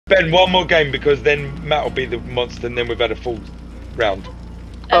Ben, one more game because then Matt will be the monster and then we've had a full round.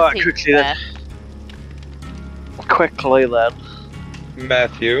 Alright, quickly then. Quickly then.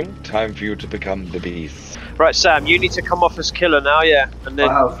 Matthew, time for you to become the beast. Right, Sam, you need to come off as killer now, yeah. And then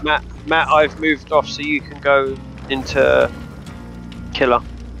Matt, I've moved off so you can go into killer.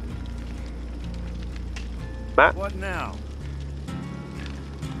 Matt? What now?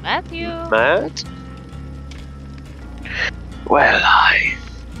 Matthew. Matt? Well,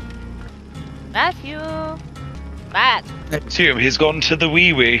 Matthew. Matt. Assume he's gone to the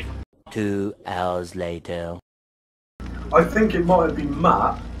wee-wee. 2 hours later. I think it might have been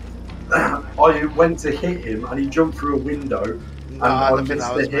Matt. I went to hit him and he jumped through a window. No, I don't think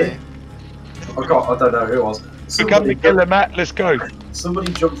that was me. I don't know who it was. Become the killer, Matt. Let's go.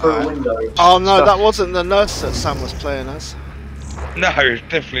 Somebody jumped through a window. Oh no, that wasn't the nurse that Sam was playing as. No,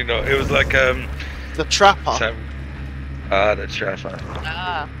 definitely not. It was like the trapper. Sam. Ah, the trapper.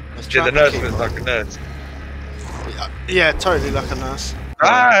 Ah. Yeah, the nurse was like a nurse. Yeah, totally like a nurse.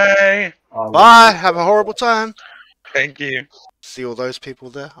 Bye. Bye. Have a horrible time. Thank you. See all those people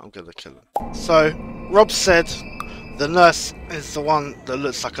there? I'm gonna kill them. So, Rob said the nurse is the one that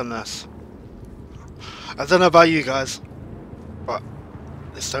looks like a nurse. I don't know about you guys, but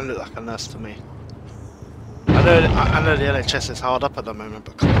this don't look like a nurse to me. I know the NHS is hard up at the moment,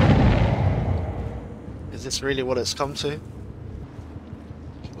 but come on. Is this really what it's come to?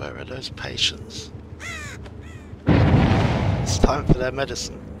 Where are those patients? It's time for their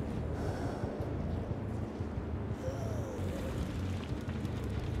medicine.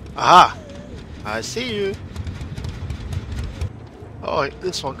 Aha! I see you. Oh,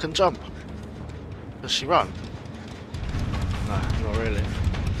 this one can jump. Does she run? No, not really.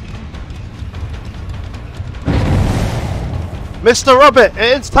 Mr. Robert,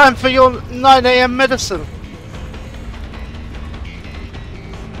 it's time for your 9 AM medicine.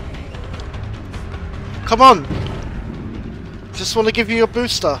 Come on. Just want to give you your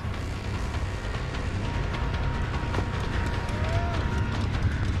booster.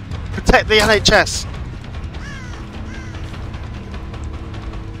 Protect the NHS.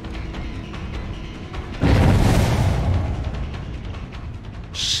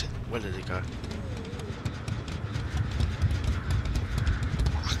 Shit, where did he go?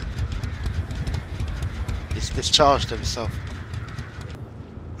 He's discharged himself.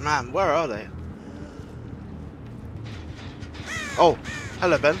 Man, where are they? Oh,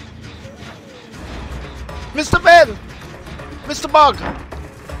 hello Ben. Mr. Ben! Mr. Bug!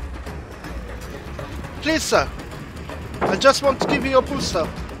 Please sir, I just want to give you your booster.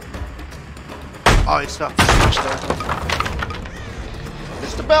 Oh, he's not finished there.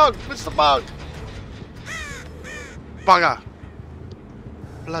 Mr. Bug! Mr. Bug! Bugger!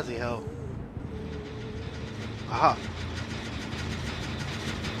 Bloody hell. Aha.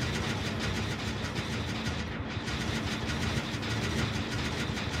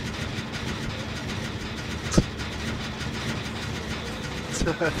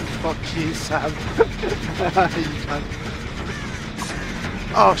 Fuck you, Sam. You can't.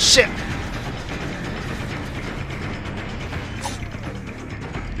 Oh shit!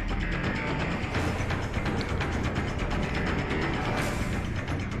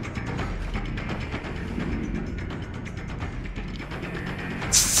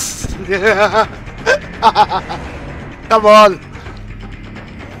 Come on!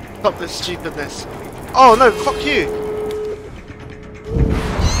 Stop this stupidness. Oh no, fuck you!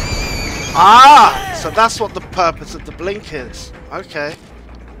 Ah! So that's what the purpose of the blink is. Okay.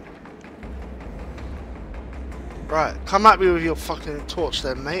 Right, come at me with your fucking torch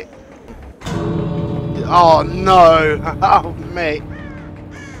then, mate. Oh no! Oh, mate.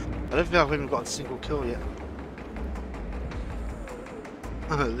 I don't think I've even got a single kill yet.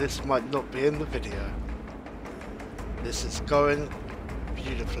 This might not be in the video. This is going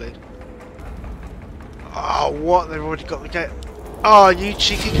beautifully. Oh, what? They've already got the gate. Oh, you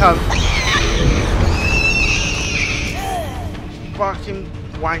cheeky cunt. Fucking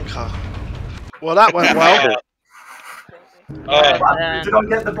wanker. Well, that went well. Did I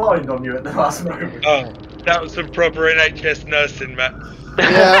get the blind on you at the last moment? Oh, that was some proper NHS nursing, Matt.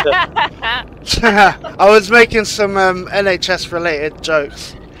 Yeah. I was making some NHS related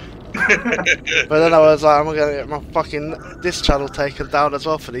jokes. But then I was like, I'm gonna get my fucking this channel taken down as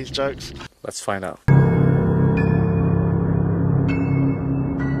well for these jokes. Let's find out.